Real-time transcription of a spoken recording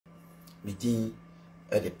Midin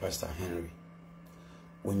Eddie Pastor Henry.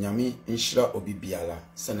 Unyami inshira obi biala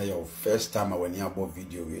sene your first time when you abo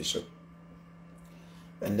video we so.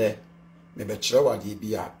 And then me be kire wade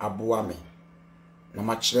bia aboa me. Na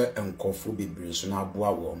ma kire enkofu bebre so na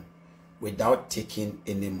aboa wom without taking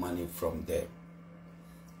any money from them.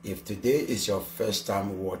 If today is your first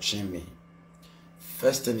time watching me,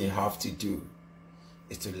 first thing you have to do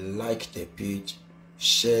is to like the page,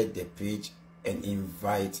 share the page, and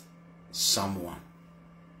invite someone.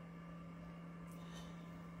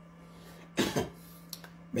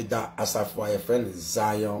 Me da asafo a friend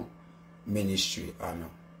Zion Ministry ano.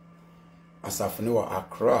 Asafo ni wa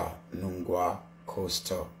Accra, Nungwa,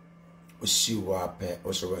 Coastal. Usiwa pe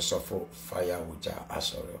osowesofo fire wuja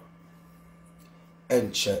asoro.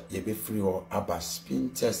 Enche ye be free or Abas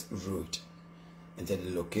Spinters Road. And the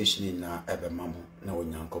location in na ebemamu na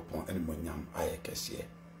onyankopon ene monyam ayekese.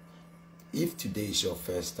 If today is your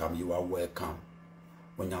first time, you are welcome.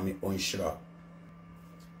 Onyame onshira.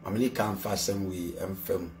 Amini kan fasem we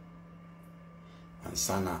emfem.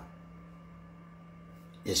 Ansana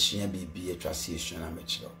yesua bibi etwase yesua na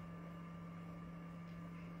mechiro.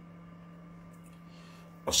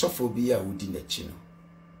 Osofo bi a wudi n'achi no.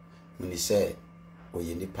 Muni se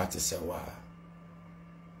oye ni party se wa.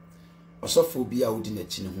 Osofo bi a wudi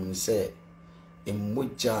n'achi no muni se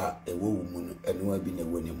emmoja ewo mu no eno abi na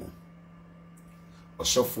ewo ne mu.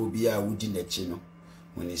 Osofo bi a wudi n'achi no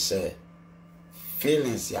muni se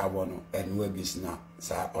feelings ya wono eno abi sna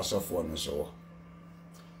sa osofo no so wo.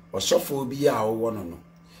 Osofo bi a wo no no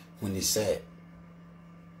muni se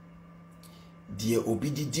die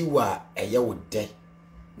obi didi wa eye wo de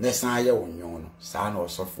Nesa ye wonyo no saa na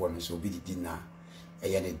osofo no so bididi na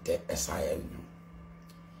eye ne de esa ye nyo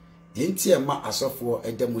de ntie ma asofo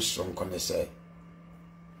edemu sonko ne se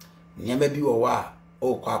nyama bi wo wa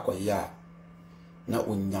o kwa akoya na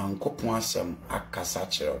onyankopon asem akasa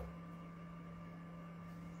kire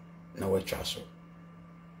na watwa so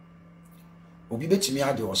obi betimi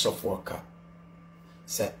ade osofo ka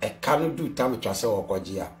se eka no du tam twa se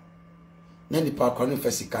okoje a na nipa kwa no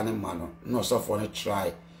fasika ne ma no na osofo no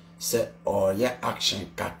try se or ye action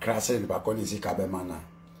kakra se nipa kwa no sika be ma na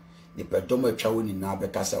nipa domo atwa woni na be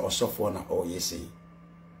ka se osofo na o yesi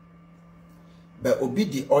be obi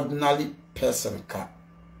the ordinary person ka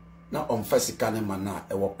na on fasika ne ma na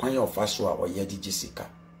e wo kwan ya ofaso a o ye di sika.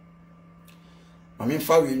 Mami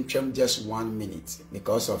fa we ntwam just 1 minute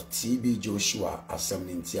because of TB Joshua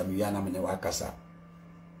assembly ntiam wi na me ne wakasa.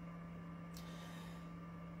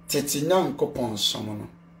 Tete nyankopon som no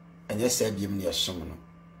enye se biem ne som no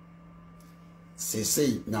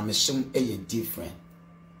say nyamesom eye different.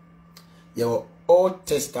 Your Old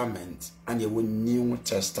Testament and your New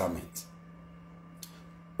Testament.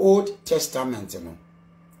 Old Testament no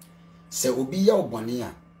se obi ya obone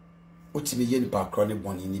a otimi ye nipa kro ne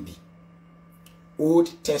bone ni bi.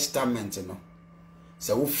 Old Testament no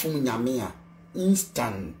se wo fum nyame a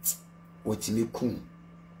instant otimi kum.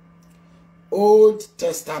 Old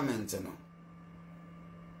Testament no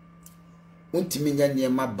untimi nya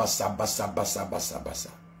niema basa.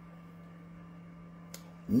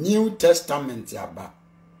 New Testament yaba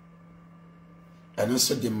eno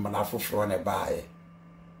so di mra foforo ne baaye.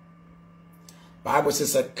 Bible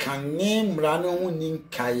says kane mra no hu ni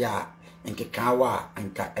nkaya nkekawa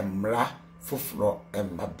anka emra foforo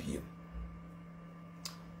emma bio.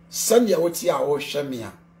 Sanya woti a wo hweme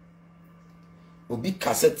a obi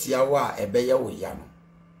kaseti awa ebeye wo ya no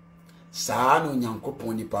saa no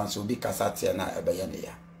nyankopon ni panso obi kasati na ebeye ne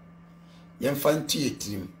ya yemfa ntu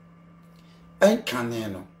yetirim enkane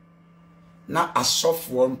no na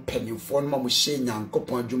asofo mpanifo no ma mo hye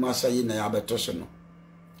nyankopon adwuma sayi na ya beto so no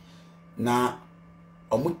na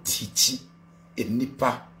omutichi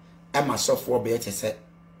enipa ema asofo be yetese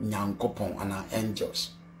nyankopon ana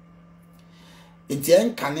angels inti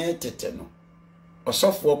enkane tete no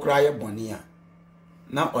osofo kra ye boni a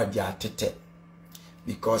na odi atete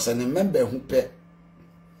because an member who pe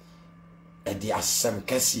e di asem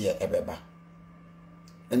kese ebeba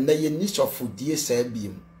and na ye niche of foodie sa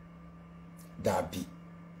biem da bi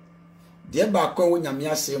de ba kwa wonyame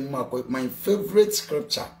asem my favorite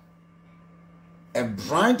scripture, a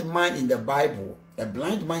blind man in the Bible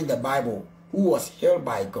who was healed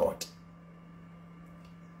by God.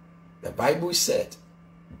 The Bible said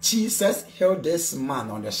Jesus healed this man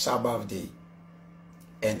on the Sabbath day.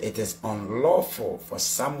 And it is unlawful for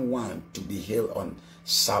someone to be healed on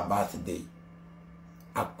Sabbath day.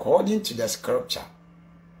 According to the scripture,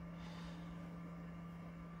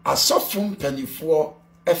 asofum penifo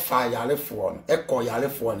efa yarefo no eko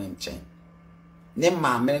yarefo ne nchen. Ne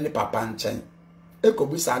maame ne papa nchen.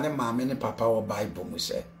 Ekobisa ne maame ne papa wo Bible mu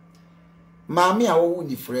se maame a wo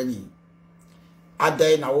ni frani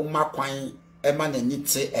adai na wo makwan e ma nani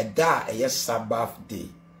te eda a eye Sabbath day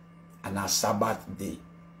ana Sabbath day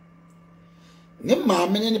ni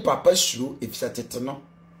maame ni papa suro ifisatete no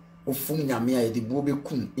ofum nyame a yede buo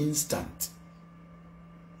bekum instant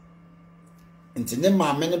nti ni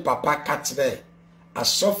maame ni papa katre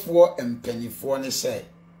asofo empanifo ne se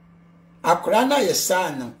akora na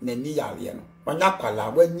yesa no nani yare no onya kwala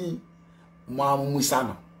wani mo amusa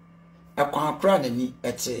no ekwan akora nani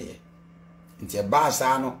eteye nti ba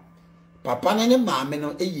sa no papa ne maame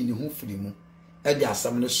no eyi ne ho firi mu e de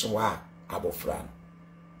asam ne so a abofra no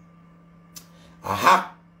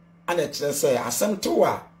aha ana kire se asam to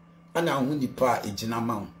a ana hu nipa ejina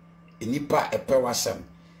ma nipa epe wasam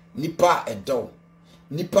nipa edo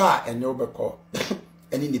nipa enye obekọ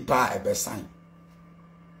eni nipa ebesan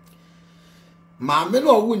maame no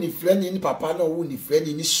owu ni frani ni papa no owu ni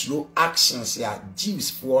frani ni slow actions ya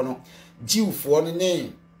Jews fo no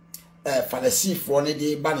ne Pharisee fo ne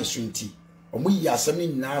de ba ne sunti omu yi asam ni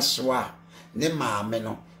nyina so a ne maame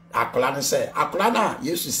no akola ne se akola na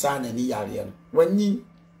Yesu sa na ni yare no wani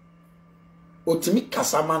otimi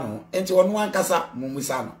kasama no enti wono ankasa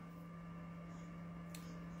mumusa no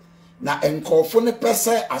na enkofo ne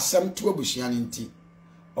pese asam to abusua ne nti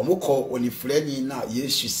omukọ onifrani na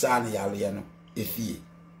Yesu sa na yare no efie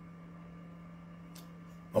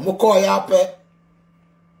omukọ ya pe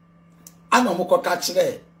ana omukọ ka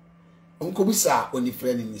kire onkobusa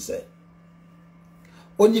onifrani ni se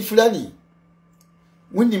onifrani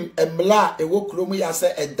wunim emla ewo kromu ya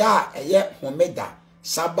se eda eye homeda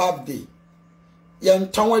Sabbath day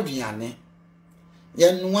yen ton aduane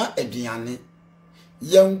yen noa aduane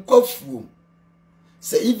yen kofuo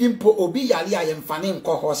se even po obi yare a yen fane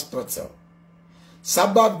nko hospital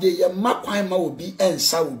Sabbath day yen makwan ma obi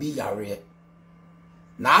ensa obi yare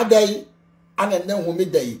na adai anenne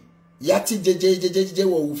homeda yi yati jejejejeje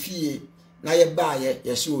wo ufie na ye baaye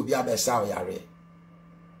ye se obi abesa yare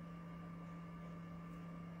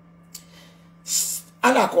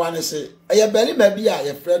ana kwa ne se eye beli ma bi a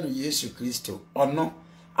ye frɛ no Yesu Kristo ono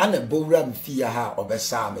ana bowura mfia ha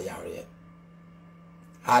obesa me yare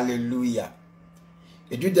hallelujah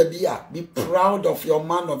edu da bia be proud of your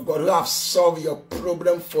man of God who have solved your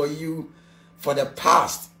problem for you for the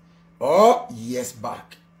past or years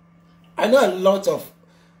back. I know a lot of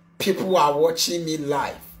people who are watching me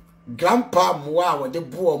live. Grandpa mwa wa de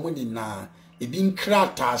bo mu ni na ebi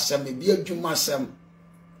nkrata asem ebi adwuma asem,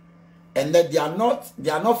 and that they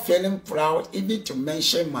are not feeling proud even to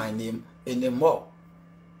mention my name anymore.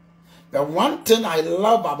 The one thing I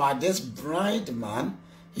love about this blind man,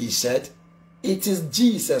 he said, it is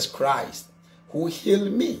Jesus Christ who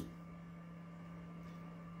healed me.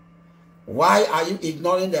 Why are you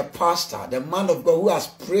ignoring the pastor, the man of God who has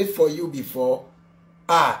prayed for you before?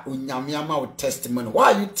 Unyamyama testimony.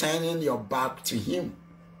 Why are you turning your back to him?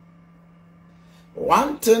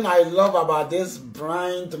 One thing I love about this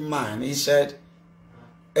blind man, he said,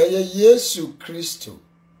 Eye Yesu Kristo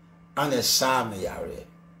ane same yare.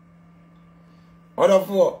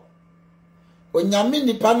 Odofo onyame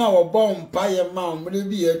nipa na wo mpa ye ma omre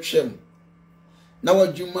bi atwam na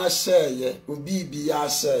wadwuma seye obi bi ya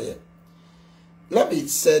seye. Let me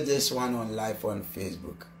say this one on live on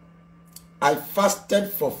Facebook. I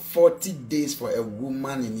fasted for 40 days for a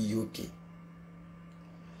woman in the UK,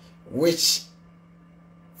 which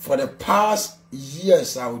for the past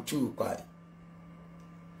years I would do quite.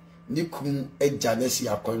 Nikun ejanesi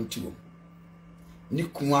akontu.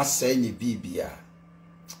 Nikun asay ni bibia.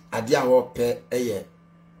 Adi a wope eye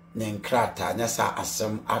nenkrata nyasa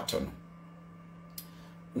asem aton.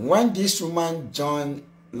 When this woman joined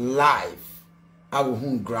live, I will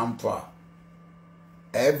hum grandpa.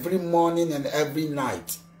 Every morning and every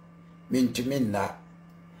night, mean to me that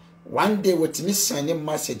one day with me sending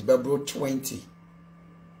message Bible 20,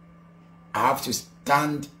 I have to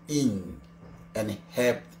stand in and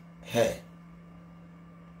help her.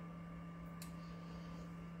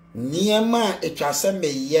 Niema etwase me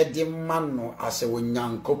yedi mano ase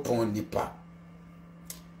wonyankopon nipa.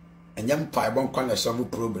 Enyem pa bon kwa na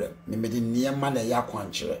solve problem. Me mede niema na ya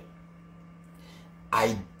kwankyere.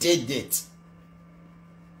 I did it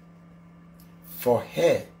for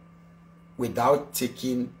her without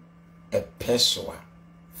taking a peso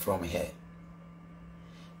from her.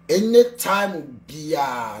 Anytime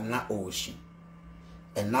biya na ocean.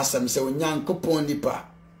 And nasam se wonyankopon nipa.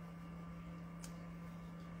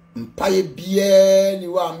 Mpaye biye ni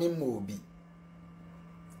wa mi mobi.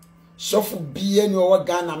 Sofu biye ni wa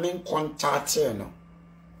Ghana men contact no.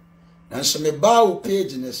 Nanso me ba o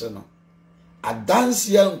page ne so no.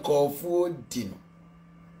 Adanse ya nkofo di no.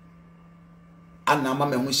 anama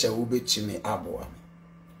me hu hye wo betumi aboa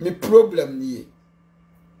me problem ni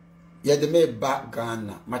ye de me ba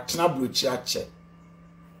Ghana matena brochi ache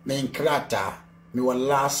me nkrata me was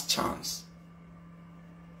last chance.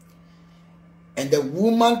 And the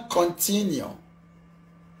woman continued,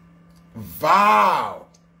 vowed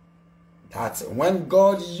that when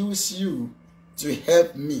God used you to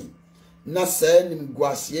help me, na say nim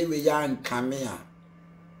guasie we ya nkamea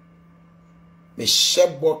me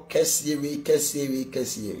shebo kese we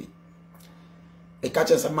e ka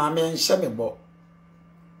che se ma me nhye me bo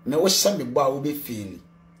me wo hye me bo a wo be feel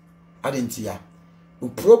adentia o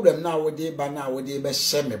problem na wo de ba na wo de be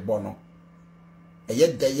hye me bo no e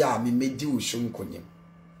ye da ya me medi wo shunkonim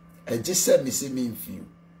e je se me se me feel.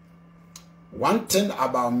 One thing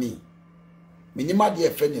about me, minima de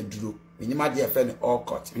friend duro, minima de friend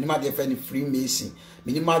occult, minima de friend Freemason,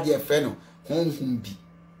 minima de friend bi.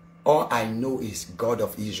 All I know is God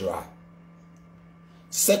of Israel.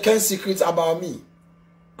 Second secret about me,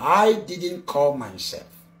 I didn't call myself.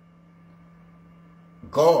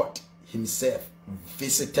 God himself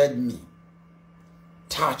visited me,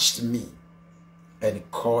 touched me,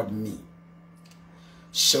 and called me.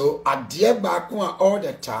 So at dear back all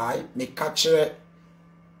the time, me catcher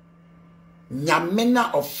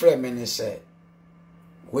Nyamena of Fremen say,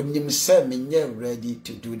 when you say me ready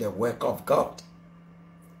to do the work of God.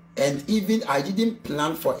 And even I didn't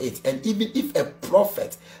plan for it. And even if a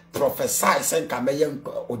prophet prophesies and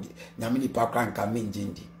Nyamini Pakran Kamin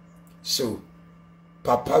Jindi. So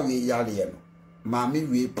Papa we yaliano, Mami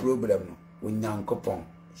we problem with Nyankopon,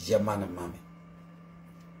 Yamana Mami.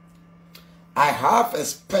 I have a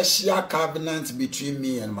special covenant between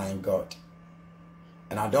me and my God.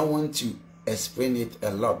 And I don't want to explain it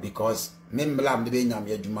a lot because a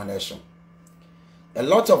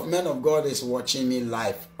lot of men of God is watching me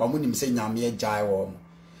live. And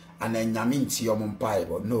then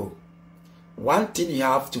no. One thing you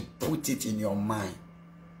have to put it in your mind.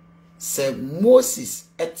 Say Moses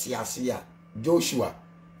etiasia Joshua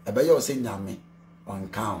ebeyo say nyame on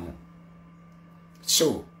count.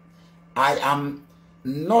 So I am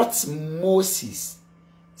not Moses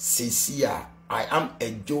Cecilia. I am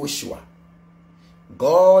a Joshua.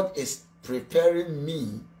 God is preparing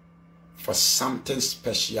me for something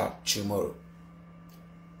special tomorrow.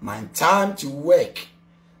 My time to work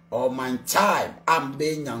or my time I'm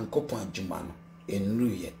being Yankopon Jumano in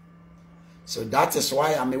New Year. So that is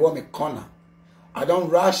why I'm a woman corner. I don't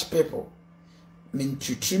rush people.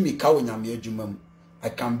 I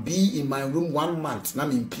can be in my room 1 month. Na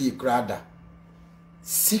me pay grada.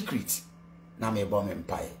 Secret. Na me bomb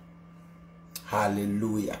empire.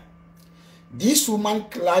 Hallelujah. This woman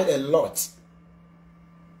cried a lot.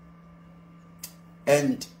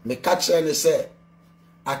 And me catch her and say,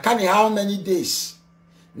 I can't how many days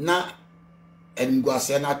na and go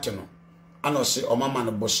say na to no. And say o mama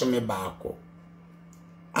no boso me baako.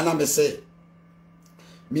 And I say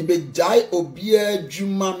mi be jai obia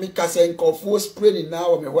djuma mi ka se nkofo spray na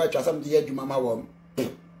wo me ho atwa sam de adwuma ma wo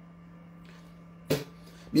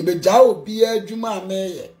mi be jai obia djuma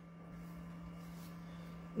me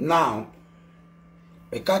now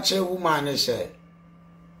we catch a woman say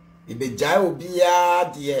mi be jai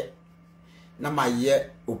obia de na ma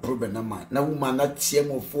ye o problem na woman na tie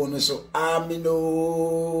mo phone so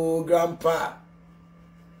amino grandpa.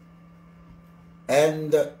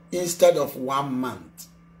 And instead of 1 month,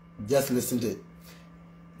 just listen to it.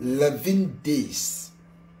 11 days.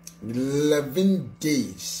 11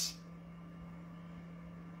 days.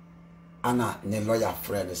 Anna, ne lawyer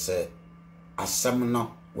friend said,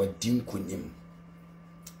 Asamna wa dinkunim.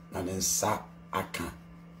 Na nensa aka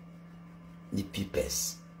ni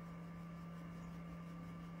pipes.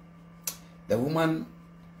 The woman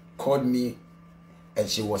called me and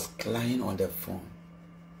she was crying on the phone,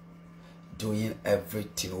 doing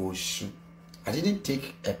everything. I didn't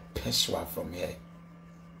take a peso from her.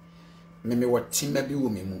 Me what team maybe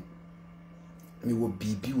women me will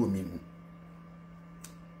be women.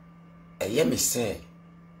 A ye me say,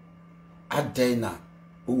 a dana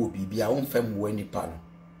who will be a own fam when pano.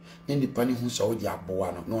 Then the penny who saw the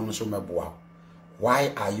aboano, no so my boy.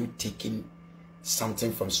 Why are you taking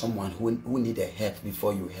something from someone who need a help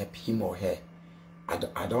before you help him or her?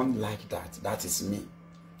 I don't like that. That is me.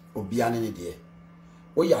 Obiane de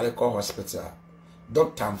o yale call hospital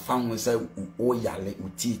doctor found say o yale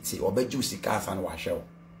utiti obeju sika san wa hwe.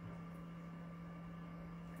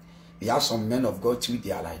 We have some men of God too,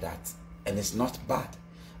 they are like that, and it's not bad.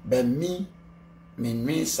 But me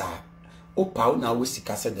means o pa na wo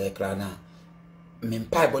sika se de kra na me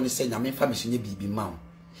mpa bo ni say nyame fa me so nye bibi ma.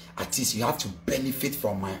 At least you have to benefit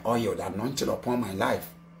from my oil, the anointing upon my life.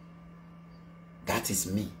 That is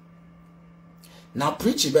me. Now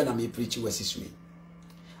preach when I may preach was this way.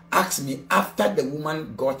 Ask me after the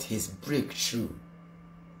woman got his breakthrough.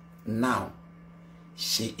 Now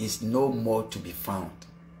she is no more to be found.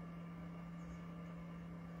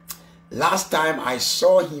 Last time I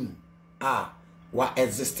saw him, what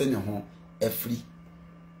existing on a free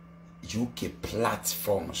UK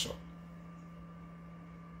platform. So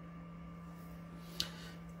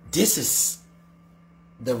this is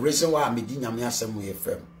the reason why I'm doing Nyame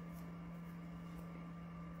FM.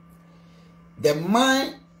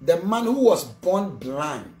 The man who was born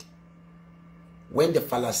blind, when the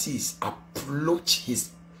Pharisees approached his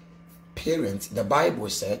parents, the Bible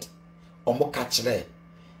said, "Omo kachre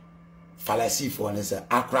Pharisee for ne say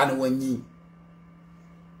akra ne wanyi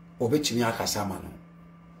obetumi akasama no."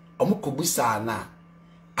 Omo kobusa na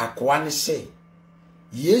akwa ne say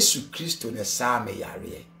Yesu Kristo ne sa me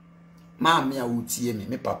yare. Maame a wutie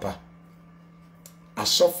me papa.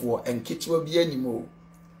 Asofo enketwa bi animo.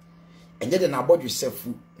 Enye de na abodwe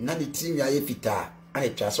sefu na ne tiri aye fita ana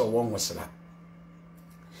twa so won wosra.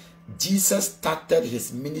 Jesus started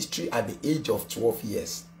his ministry at the age of 12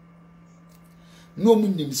 years. No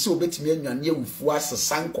munim so betimi anwane awufu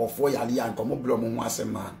asesankofo yale ankomo blomo ho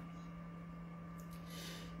asema.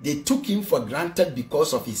 They took him for granted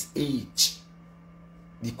because of his age.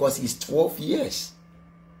 Because he's 12 years.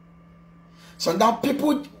 So now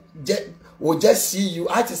people will just see you.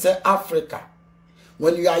 I just say Africa.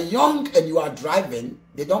 When you are young and you are driving,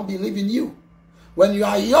 they don't believe in you. When you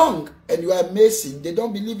are young and you are mason, they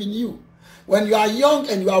don't believe in you. When you are young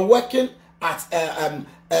and you are working at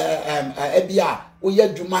Ebia,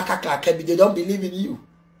 they don't believe in you.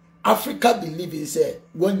 Africa believe in say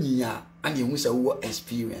 1 year and you must have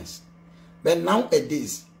experience. But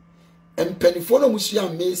nowadays, and penifolo musia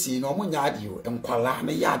mason no mo nyaade and kwala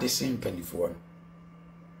na ya the same penifolo.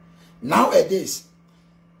 Nowadays,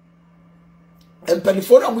 and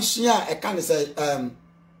penifolo musia I can say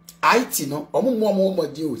IT no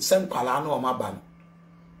omo dio sem kwala na o maba no.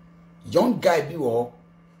 Young guy bi wo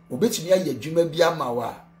obetumi aye adwuma bi ama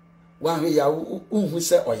wa wan ya unhu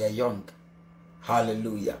se oye young.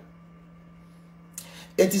 Hallelujah.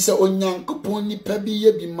 It is a onyankopon ni pa bi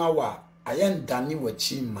ye bi ma wa ayen dani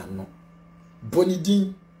wachi ma no.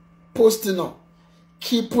 Bonidin posting no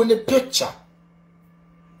keep on the picture.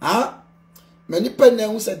 Many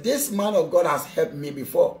people said this man of God has helped me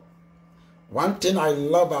before. One thing I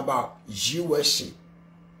love about USA.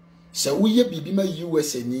 So we ye bibi ma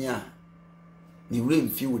USA niya ni rain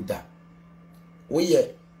feel that. We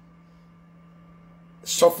ye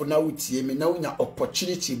suffer na utie me na unya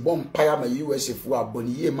opportunity bompire ma USA for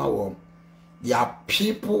aboni ye ma wom. There are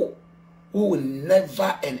people who will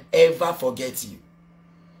never and ever forget you.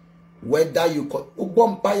 Whether you call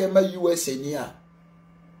bompire ma USA niya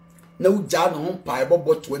na uja no pai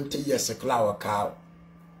bobo 20 years a cloud cow.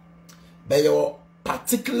 But your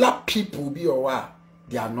particular people be or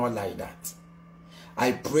they are not like that.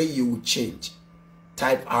 I pray you will change.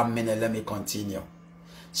 Type amen and let me continue.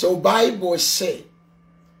 So Bible say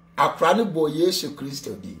akrani bo Yesu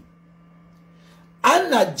Kristo di.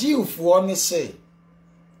 Anna Jew for me say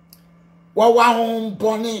Wawahum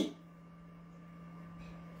boni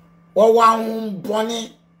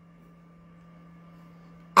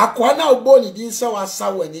akwana uboni din sa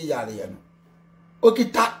wasawa ni yare no.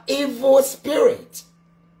 Okita evil spirit.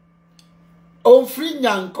 Onfri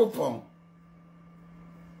nyankopon.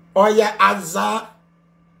 Oya aza.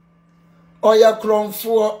 Oya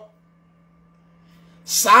kromfo.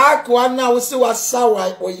 Sa akwana usi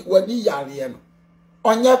wasawa wani yare no.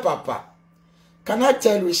 Onye papa. Can I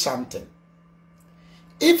tell you something?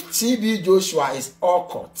 If TB Joshua is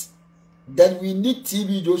Allcourt, then we need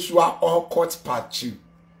TB Joshua Allcourt part 2.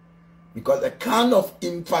 Because the kind of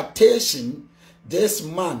impartation this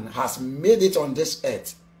man has made it on this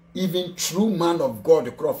earth, even true man of God,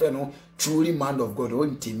 the prophet, no, truly man of God,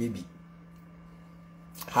 won't maybe.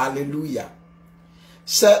 Hallelujah.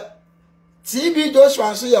 So, TB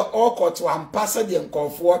Joshua so your Allcourt to ambassador the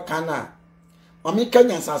Nkomfo kana. Mami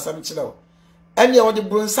Kenya sasam chilo. Any of the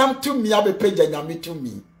bronsam to me abe page nyame to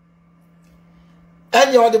me.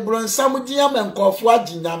 Any of the bronsam diam Nkomfo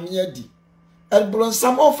agi nyame adi. And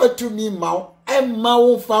bronsam offer to me mau and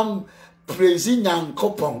mau fam praising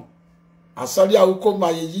Nyankopon. Asori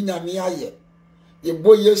awukoma ye nyame aye. Ye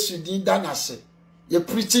boy Yesu din danase. Ye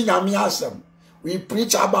preaching nyame asem. We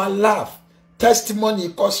preach about love, testimony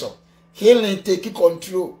koso, healing take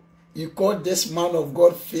control. You call this man of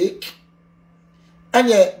God fake? And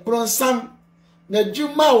ye bronsam na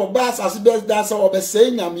juma wo ba asase best dancer wo be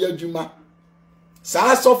say nyame adwuma.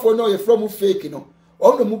 Sa asofo no ye from fake no.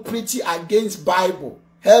 All the mu preach against Bible.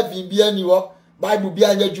 Heaven be any wo Bible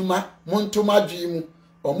bia nya dwuma montoma dwi mu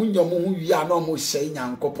omunyo mo hu wi a na mo sei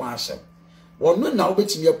Nyankopon asem wonu na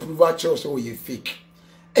obetimi approve a che so ye fake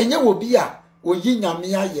enye wo bi a oyi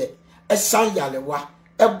nyame aye esan yalewa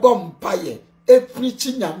ebom paye preach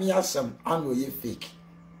nyame asem ano ye fake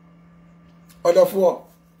odofo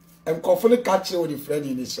enkofo ne catch o di friend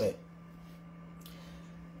ni say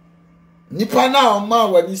nipa na o ma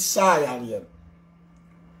wani sa yale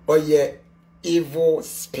oye evil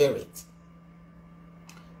spirit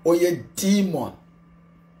oye demon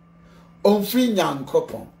onfri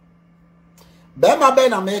Nyankopon bema be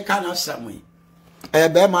na me ka na samwe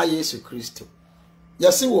bema Yesu Kristo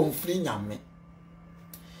yesi wonfri nyame.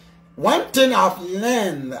 One thing I've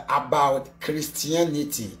learned about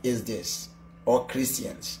Christianity is this, or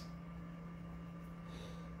Christians.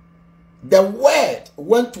 The word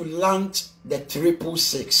went to launch the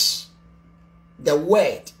 666. The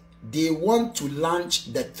word, they want to launch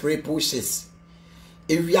the 666.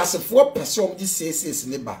 If we are 4% of this says is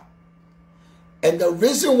labor. And the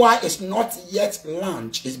reason why it's not yet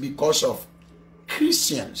launched is because of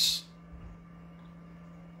Christians.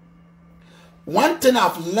 One thing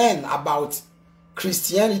I've learned about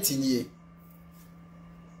Christianity,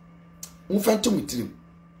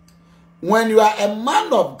 when you are a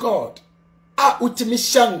man of God, utimi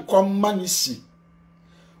shan komanisi,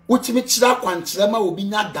 utimi chira kwanchirema obi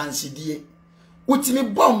nya dansidie, utimi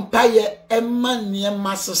bompaye emanie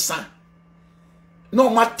masesa. No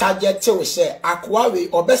matter je we say akwawe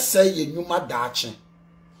obese ye nyuma daache.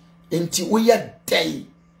 Enti uye day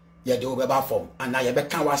ye de obeba form and na ye be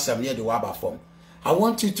kan wasem ye de waba form. I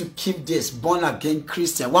want you to keep this born again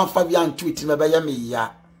Christian. 152 it me be ya me ya.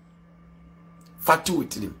 Fatu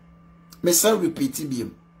with him. Me say repeat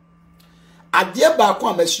him. Ade ba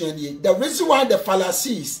ko amasuani. The reason why the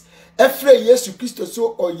Pharisees efre Yesu Kristo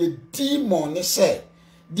so or ye demon ne say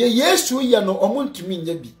de Yesu ye no omuntumi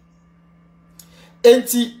nya bi.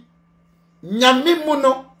 Enti nyame mu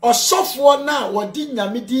no osofo na wodi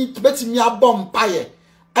nyame din betimi abom paye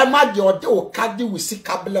ema de ode o kade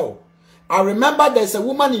wusikable o. I remember there's a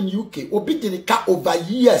woman in UK obi did ka over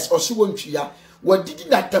years or so wontria wodi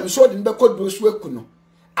na tam so de be kodo so ekuno.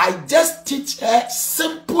 I just teach her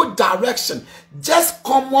simple direction, just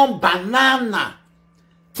common banana.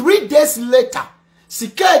 3 days later,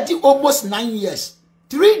 Sika did almost 9 years.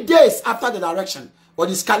 3 days after the direction, or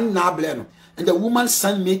the scanning na bleno. And the woman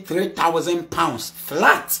sent me £3,000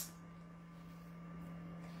 flat.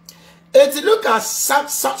 If you look at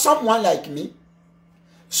someone like me,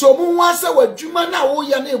 so mu wansa wadwuma na wo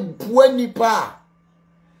ya na ebu anipa.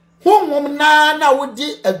 Honhom na wo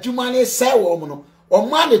di adwuma ne se wo mu no.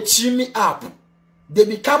 Omo na chimi up. They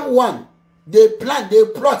become one. They plan, they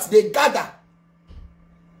plot, they gather.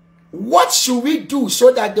 What should we do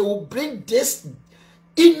so that they will bring this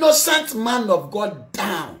innocent man of God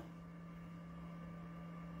down?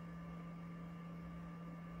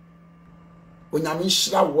 Onyame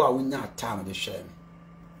shira wo a wonya atam de hwem.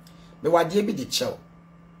 Me wade bi de chew.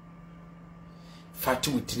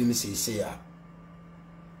 Fatu witrim sese ya.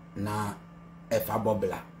 Na efa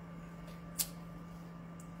bobla.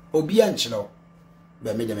 Obi anchiro.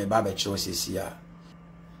 Be me de me ba be chew sese ya.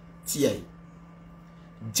 Tie.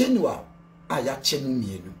 January aya chemu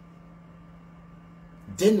mienu.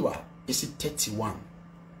 January is 31.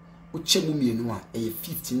 Uchemu mienu a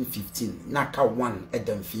 15 naka 1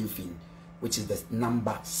 edem fin. Which is the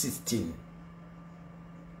number 16.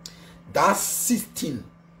 That 16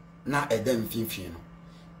 na edem fin.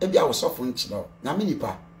 Ebi a was often chilo. Na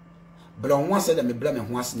minipa. But on one side me blame me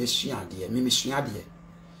once ne sua de. Me sua de.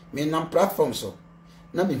 Me nam platform so.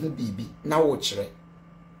 Na me hu bibi na wo kire.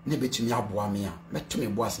 Ne betumi aboa me a. Metumi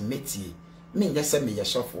boas metie. Me nye se me ye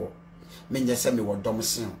shofo. Me nye se me wo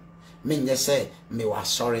domsen. Me nye se me wa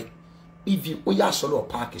sorry. If oya solo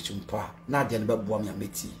park chumpa na de ne be boa me a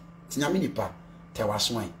metie. Tinyame nipa te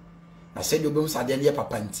waswan na se de obem sade ne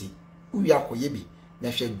papa nti uwi akoye bi na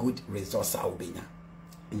hwe good results a obenya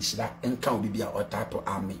nshira enka obi bia otato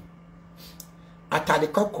amen. Atade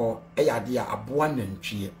kokko eyade a aboa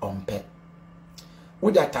nantwie ompe wo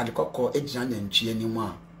de atade kokko ejina nantwie ni mu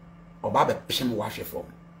a oba be pem wahwe fom.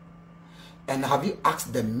 And have you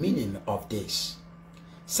asked the meaning of this?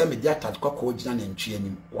 Se me de atade kokko ejina nantwie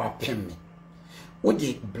ni wa pem me. What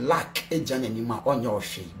the black ejana anima on your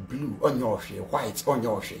shade, blue on your shade, white on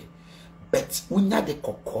your shade. But we not the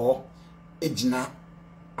cocoa ejina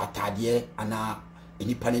atadie ana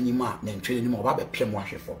any panima, then trade anymore babe pem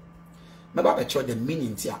wash for. My babe show the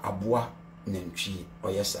meaning tia abua nentri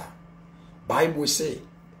or yes sir. Bible say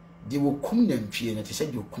they will come nentri and it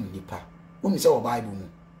said you come nipa. When we say Bible,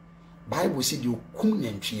 Bible said you come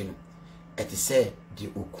nentri no. It say the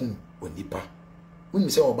okum or nipa. when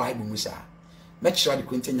say o Bible musa make sure the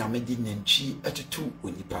kwente nyame di nantwi atutu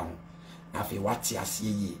onipa ho na fe wate ase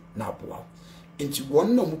yi na aboa enti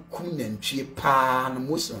won no mukum nantwi pa na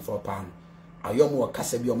Muslim for pa no ayom wo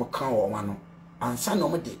kasa bi o mo kan wo no ansa na o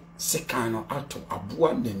mo de sekan no ato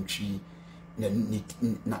aboa nantwi na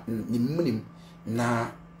ni munim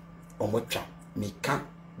na o mo twa meka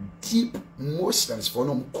deep Muslims for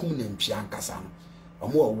no mukum nantwi ankasa no o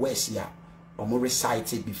mo west ya o mo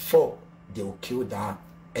recite it before they will kill that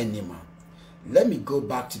animal. Let me go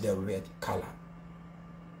back to the red color.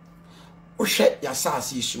 Oshe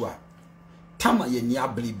yasasi isua tama ye ni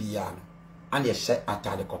ablibia no ane ye hye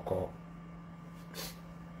atade kokko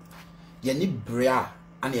ye ni brea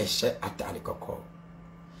ane ye hye atade kokko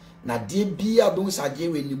na de bia be hu sade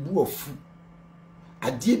we ni bu ofu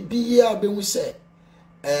ade bia be hu se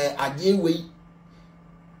ade we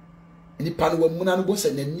ni panu muna no bo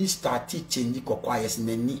se na ni start change kokko ayes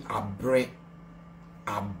na ni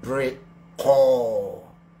abre ko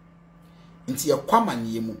nti ye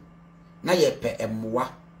kwamanie mu na ye pe emwa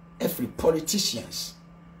every politicians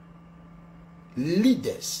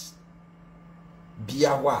leaders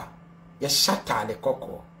biawa ye shata le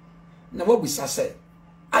kokko na wabisa se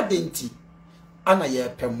adenti ana ye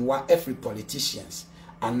pe emwa every politicians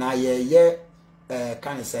ana ye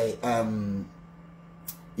can say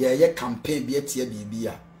ye campaign bi etie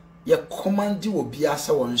bibia ye command obi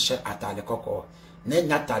asa won hye atade kokko na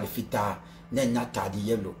nya tade fita na nya tade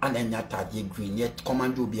yellow ana nya tade green ye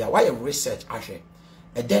command obi a why research ahwe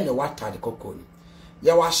e den the water the kokko ni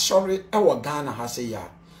ya wa sorry e wo Ghana ha se ya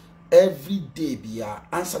every day bia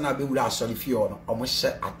answer na be wura sorry fi o no omo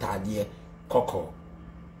hye atade kokko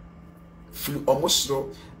flu omo sro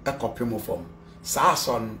e kopemo form sa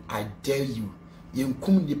son I dare you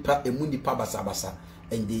yenkum nipa emu nipa basabasa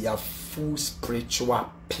and they are full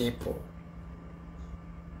spiritual people.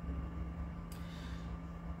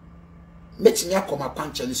 Meti me akoma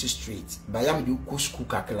Panchalisu Street bayam di ku school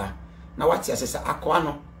kakla na wati asesa akwa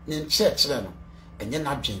no ne church no enye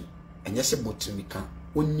na dwen enye se botumika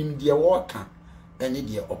onim de wo ka enye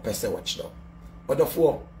de opese watchdo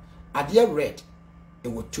odofo ade red e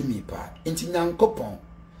wotumi pa enti nyankopon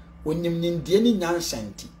onim ne de ni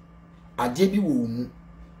nyansanti ade bi wo mu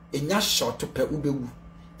enya short pe ubewu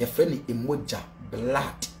ye friend emoja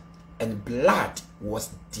blood and blood was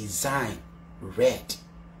designed red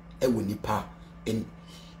ewo nipa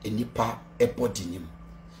enipa body nim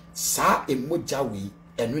sa emoja we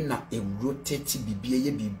enu na rotate bibie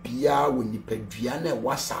ye bibia wo nipa dua na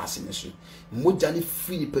wasase ne so emoja ni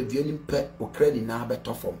free nipa dua nim pe okradi na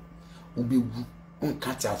betofom ubewu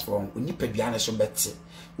onka transform nipa dua na so bete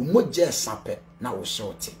emoja esape na wo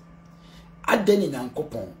short adeni na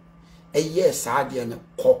nkopon eye saade ne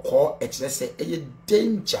kokko ekirese eye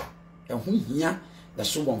danger ehu hia na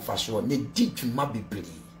so wonfa so ne didwuma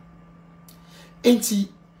bibiri enti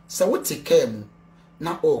se wote kam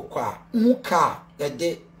na okwa muka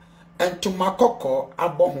yede entuma kokko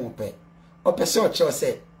abohu pe opese o che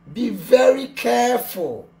se be very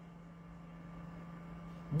careful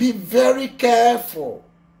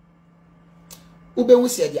ube hu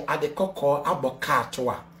se de ade kokko aboka to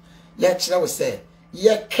a ye kire wo se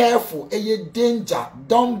ye careful eye danger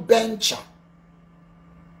don't venture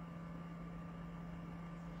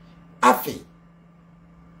afi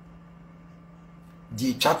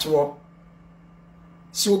di chatwo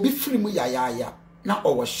so obi free mu ya na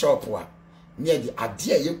owo shop wa near the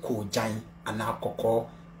ade ye ko jan ana akoko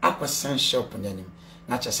akwasan shop nanim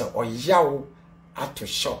na chese oyawo ato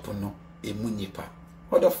shop no emu nipa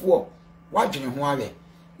odofo wadwene ho awe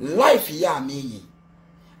life ya meyi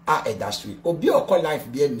a industry obi okọ life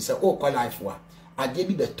bi enu se okọ life wa ade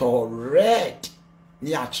bi beto red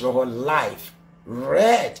ni atro life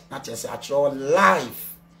red na chese atro life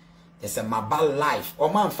there's a mobile life o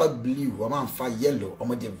man fa blue o man fa yellow o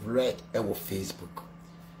mo de red e wo Facebook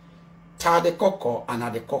tade kokko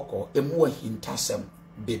anade kokko emu hintasem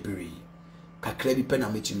bebiri kakra bi pe na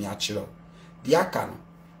metumi akiro di aka no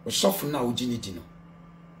o sofu na o gini di no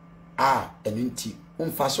enu nti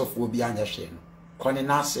umfa sofu obi anya hwe no kone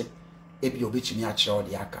nase ebi obetumi akiro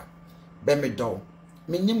di aka be me do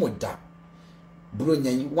menimo da bro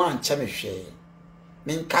nyan wan che me hwe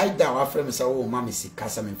men kaida wa frem se wo ma me sika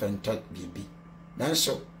se me fento bibi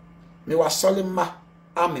nanso me wa solima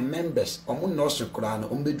me members omo no so kura no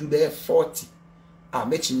ombedu be 40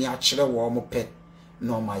 mechimi akire wo mo pe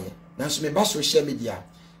no maye nanso me ba social media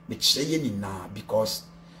me kire ye ni na because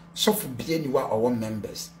so for bie ni wa our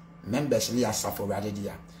members ni asafo rade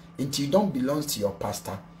dia until you don't belong to your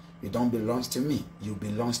pastor, you don't belong to me, you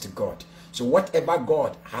belong to God. So whatever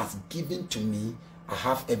God has given to me, I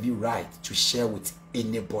have every right to share with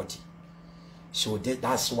anybody. So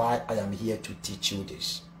that's why I am here to teach you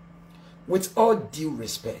this. With all due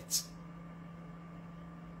respect,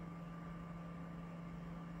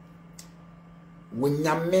 when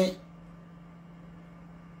you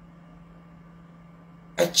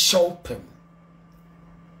a chopping,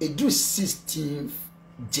 it do 16th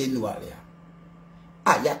January.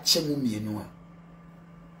 Ya chemu mienu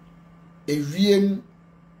a riem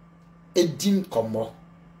edim komo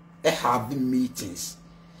have meetings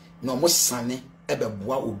no mo sane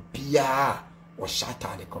ebeboa obia or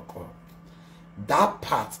shatter the kokoro. That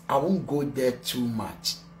part I won't go there too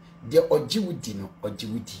much. The ojiwudi no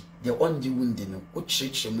ojiwudi the onjiwundi no o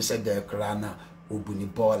church mu se der kra na obuni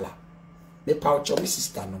bola me paucho me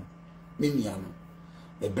sister no me nua no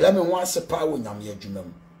me blame ho asepa wo nyam ye adwuma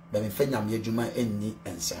mu be me fa nyam ye adwuma enni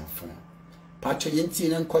ensanfo paucho yenti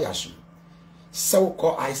ne nkoyaso so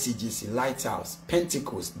call ICGC Lighthouse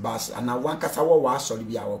Pentecost bus and I want kasa wo wa asori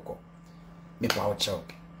bia woko me paucho.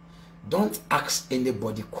 Don't ask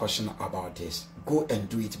anybody question about this. Go and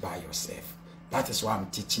do it by yourself. That is why I'm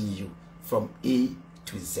teaching you from A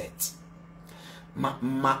to Z.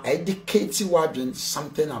 Ma educate you wondering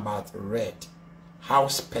something about red, how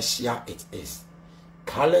special it is.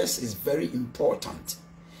 Colors is very important.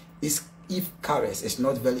 If colors is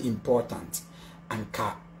not very important, and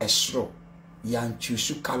ka esro yan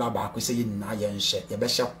chusu color back we say na yan she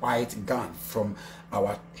white gown from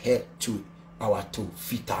our head to our two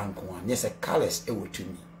feet and one. Yes, a colors e would to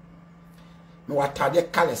me. No what are the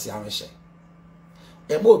colors ya she?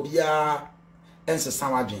 Emo bia ense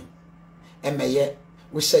sawadwen. Emeye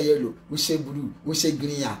we say yellow, we say blue, we say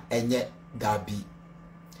green enye dabi.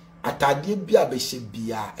 Atade bia be she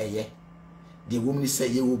bia eye. The woman say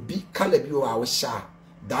you will be color bi o a sha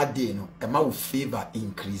that day no ema will favor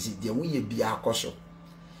increase. The we bia koso.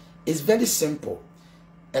 It's very simple.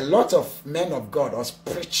 A lot of men of God or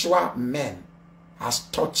spiritual men has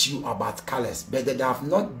taught you about colors, but they have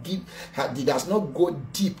not they does not go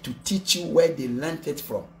deep to teach you where they learned it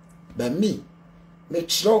from. But me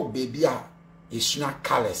sure baby is not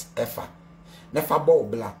colors ever. Never ball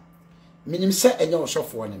black. Minim say enyo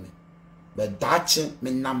osofo ne me. But dachi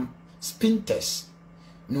me nam Spinters,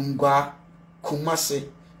 Nungwa, Kumasi,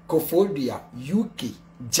 Kofodia, UK,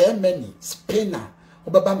 Germany, Spain.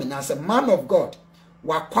 Obaba me na say man of God.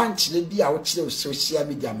 Wa kwanchile bi a wo chire social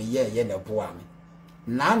media me ye na boa me.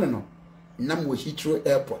 No. Nam wo Heathrow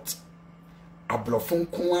Airport. Ablofon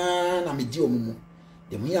kwa na me di omumu.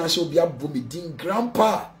 De me ya so bia bo me din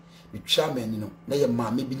grandpa. Me twa mani no na ye ma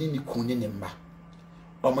me bi ni kun ne mma.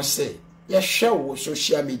 Omo say ye hwe wo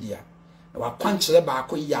social media. Na wa kwanchile ba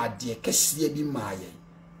ko ya de kese bi maaye.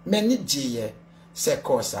 Mani giye se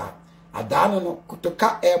kosa. Adano no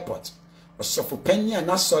kutoka airport. Osofo penny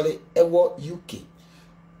na sole ewo UK.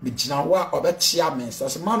 Me gina wa obetia me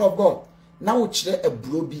say man of God. Na wo kire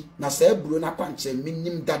eburo bi na say eburo na kwanche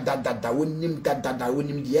minim dadadada wonim dadada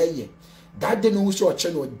wonim de ye dade no wo so oche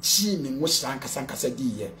no gi me wo sankasankasa di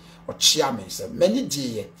ye ochia me say many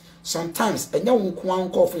di sometimes enya wo nko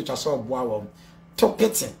anko for twa so oboa wo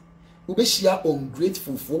topiting wo be hia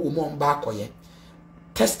ungrateful fo wo mo mba akoye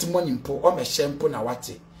testimony mpo o me shempo na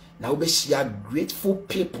wate na wo be hia grateful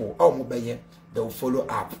people o mo be ye they will follow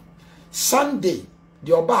up. Sunday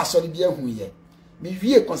the oba so bi ahu ye me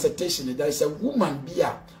wie consultation. There is a woman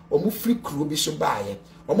bia omo free crew bi so baaye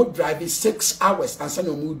omo drive 6 hours and say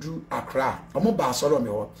omo dru Accra omo ba so me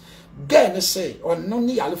ho girl ne say onno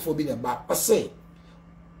ni yalefo bi ne ba o say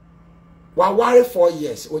wa ware 4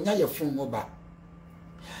 years onya ye fun mo ba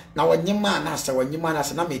na wonyima na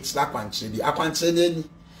say na me tira kwanche bi akwanche ne ni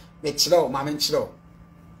me tira o ma me tira o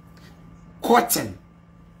cotton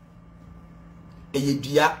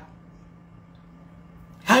eyedua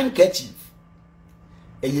handkerchief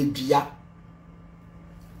eyedua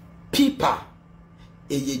paper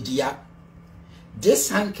eyedua. This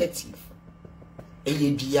handkerchief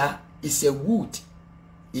eyedua is a wood.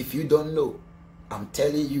 If you don't know, I'm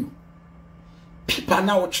telling you. Paper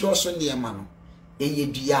now trust on the man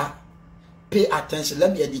eyedua. Pay attention,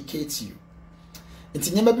 let me educate you.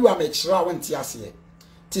 Nti nyema bi wa me kire a wonti ase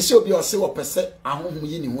ti se obi o se wo pese ahohom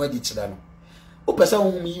yi ni ho adi kire no o pese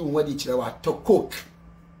ahohom yi ho adi kire wa to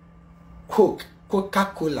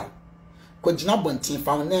Coca-Cola ko jina bontin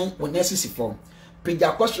fa won nesisi form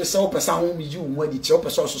pija kwose se wo pese ahohom yi ho adi kire o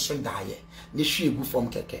pese ososo daaye ne hwe egu form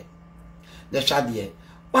keke ne hwade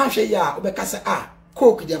wa hwe ya obeka se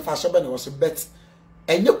Coke je fa so be ne wo so bet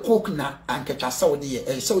enye Coke na anketwa se wo de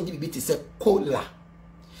ye se wo de bibi ti se cola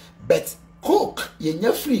bet Coke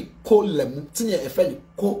yenye free cola mu tinye efeli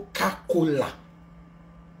Coca-Cola.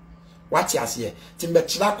 What you say? Timber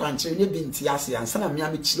chila kwanche ne binti ase ansa na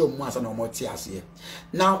me chile omu asa na omo ti ase.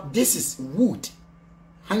 Now this is wood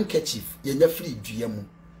handkerchief yenye free dua mu.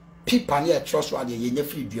 People near trustworthy yenye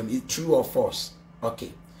free dua mu. Is true or false?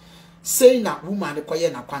 Okay. Say na woman de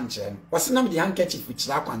koye na kwanche. Wase na me the handkerchief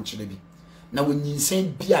chila kwanche bi. Na wonyin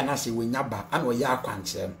sen bia na se wonya ba ana oye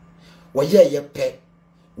akwanche. Woye ye pe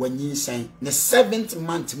wonyin sen ne 7th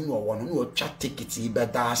month mu wo no no twa ticket be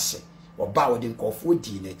da ase. Oba wo de nkofo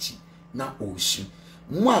di na chi. Na osu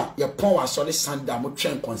mwa ye pon wa sole sanda mo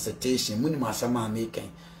twen consultation muni masama make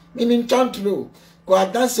me ntantro ko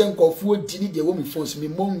adanse nkofu odini de wo mi phones me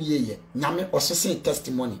mom ye nyame osese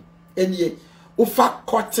testimony enie ufa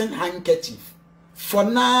cotton handkerchief for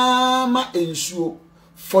na ma ensuo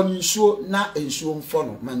for nsuo na ensuo mfo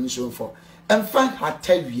no ma nsuo mfo emfa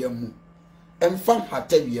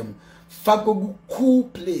hatawiem fagogu cool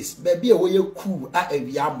place baby e wo ye cool a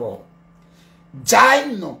awiamo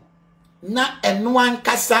jai no na enu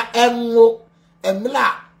ankasa enwo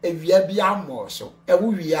emla ewia bia mo so ewu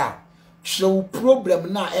wia show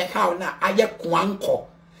problem na e how na aye kwanko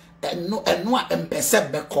enu a empese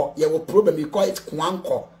beko ye wo problem you call it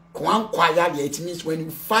kwanko ya it means when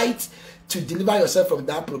you fight to deliver yourself from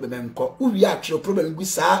that problem enko wia show problem gu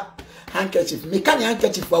sa handkerchief me kan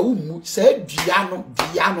handkerchief wa mu sa dua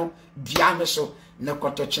no so ne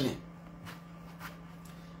kotochene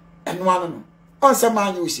enu no onse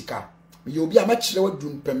manye usika you be a match low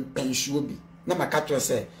doom pensuo bi na makato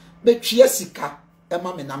se betwie sika e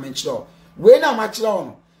ma me na menchiro we na machiro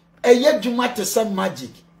no eye dwuma te se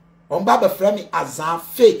magic on ba frame me as a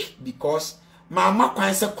fake because mama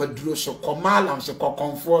kwan se kwaduro so komalam so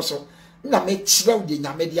kokonfo so na me chiro de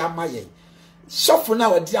nyame de amaye sofo na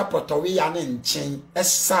wadi apotowe ya ne nchen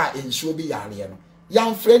esa ensuo bi yare no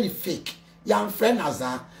yan friend fake yan friend as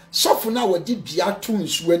a sofo na wadi bia to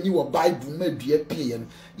nsuo ani wo bible ma dua pie no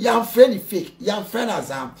yan friend fake yan friend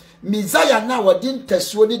azam Messiah na wadi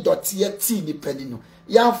ntesuo ni dotie ti ni pani no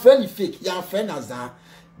yan friend fake yan friend azam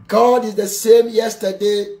God is the same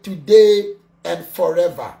yesterday, today and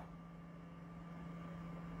forever.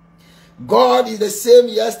 God is the same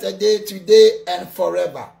yesterday, today and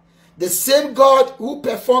forever. The same God who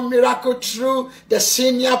performed miracle through the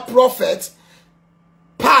senior prophet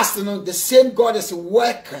past, you know, the same God is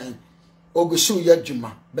working. Ogushu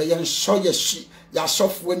yajuma be yan so ye ya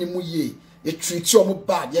sofo ni mu ye ye treat you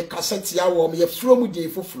bad ye cassette ya wo ye fro mu de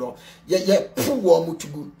foforo ye pu wo mu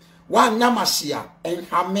tugu wa nyamasia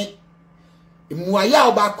enhame muaya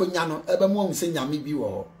oba konya no ebe mu onse nyame bi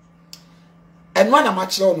wo eno na ma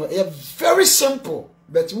kire no e very simple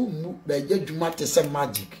but wu mu be yadwuma te se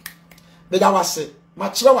magic be da wase ma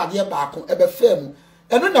kire wade ba ko ebe fam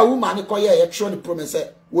eno na wu ma ne koye ye tro ni promise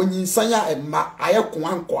wonyinsanya emma aye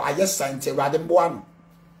koanko aye sante wade mboa no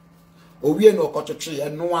owie no okototwe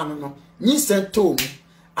eno anu no nyinsan tom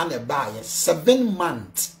ana ba ye 7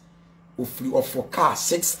 months ofri of car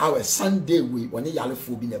 6 hours Sunday we woni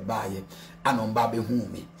yalefo bi na ba ye ana mba be hu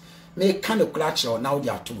me kan okurache na wo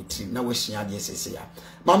dia to tim na wo hia de sese ya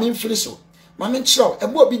mama mfiri so mama nchiro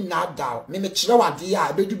ebo obi na da me chiro wade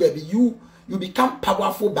ya bedu baby you become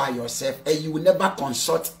powerful by yourself and you will never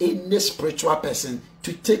consult any spiritual person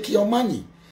to take your money.